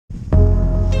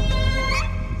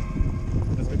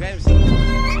Продвигаемся.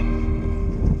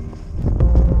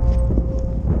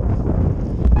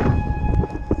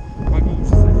 Поглубже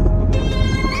садись.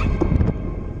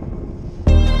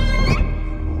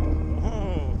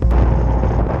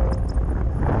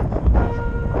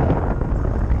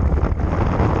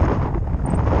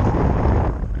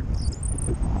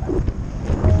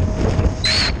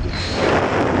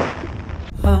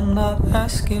 I'm not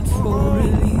asking for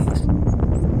release.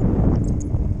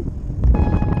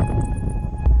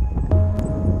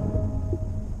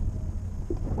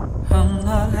 I'm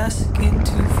not asking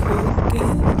to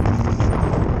forget.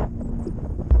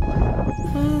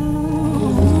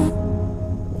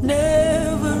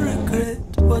 Never regret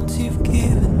what you've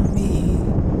given me.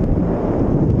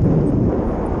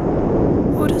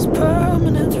 What is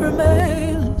permanent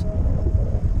remains,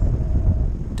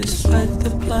 despite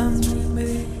the plans we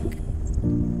make.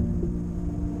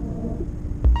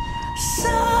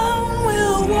 Some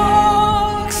will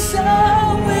walk,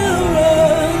 some will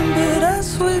run, but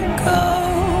as we go,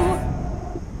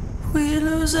 we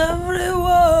lose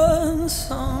everyone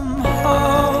somehow,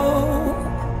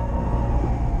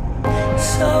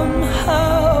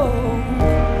 somehow.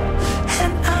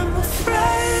 And I'm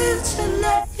afraid to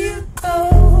let you go.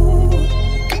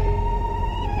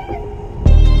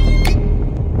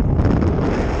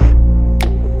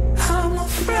 I'm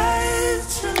afraid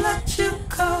to let you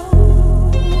go.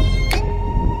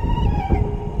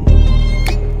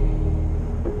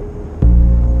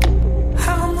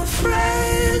 I'm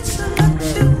afraid to let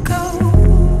you go.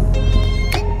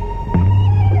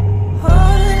 Oh,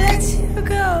 to let you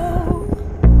go.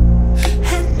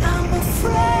 And I'm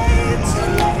afraid to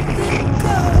let you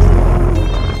go.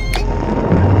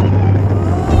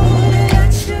 Oh, to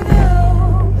let you go.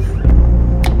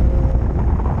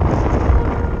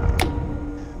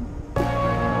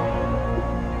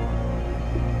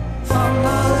 I'm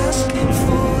not asking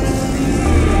for release.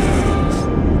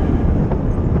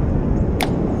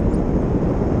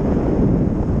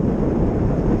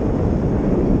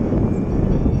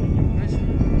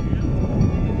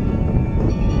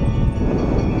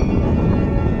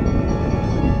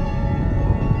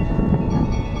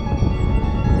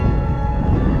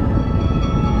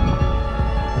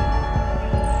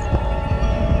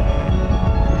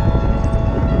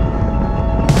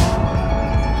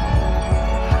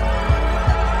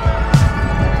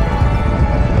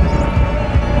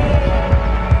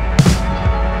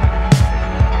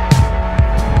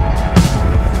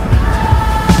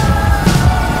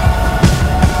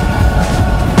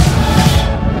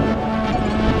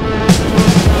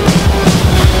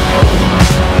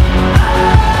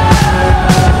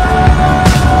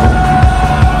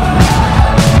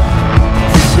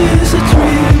 This is a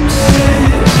dream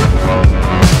safe.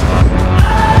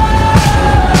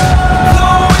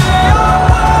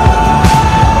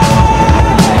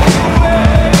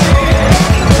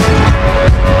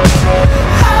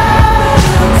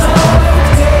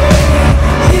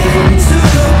 Into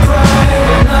the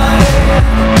bright night.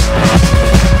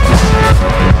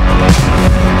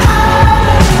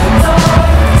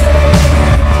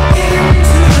 Into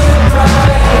the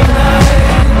bright night.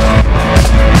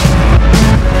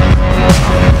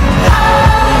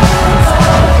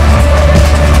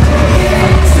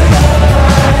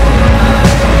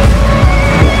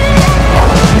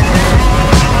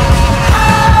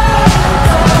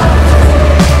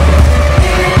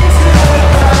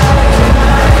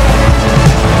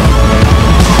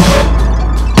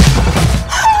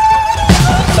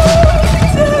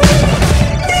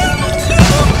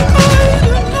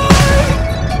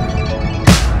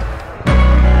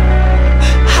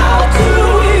 How do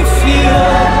we feel?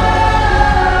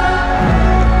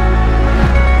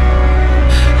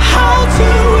 How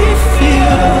do we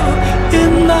feel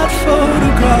in that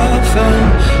photograph?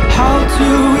 And how do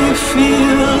we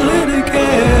feel it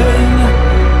again?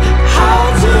 How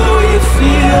do we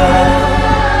feel?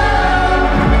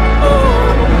 Oh,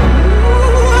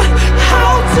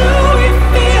 how do we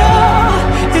feel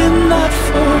in that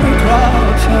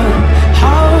photograph? And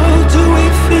how do we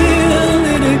feel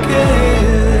it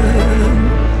again?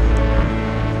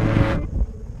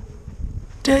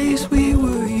 Days we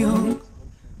were young,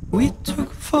 we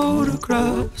took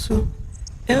photographs of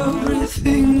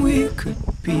everything we could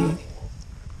be.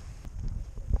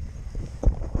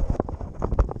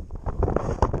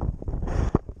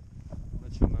 Ну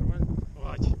что, нормально?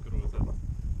 Очень круто.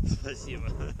 Спасибо.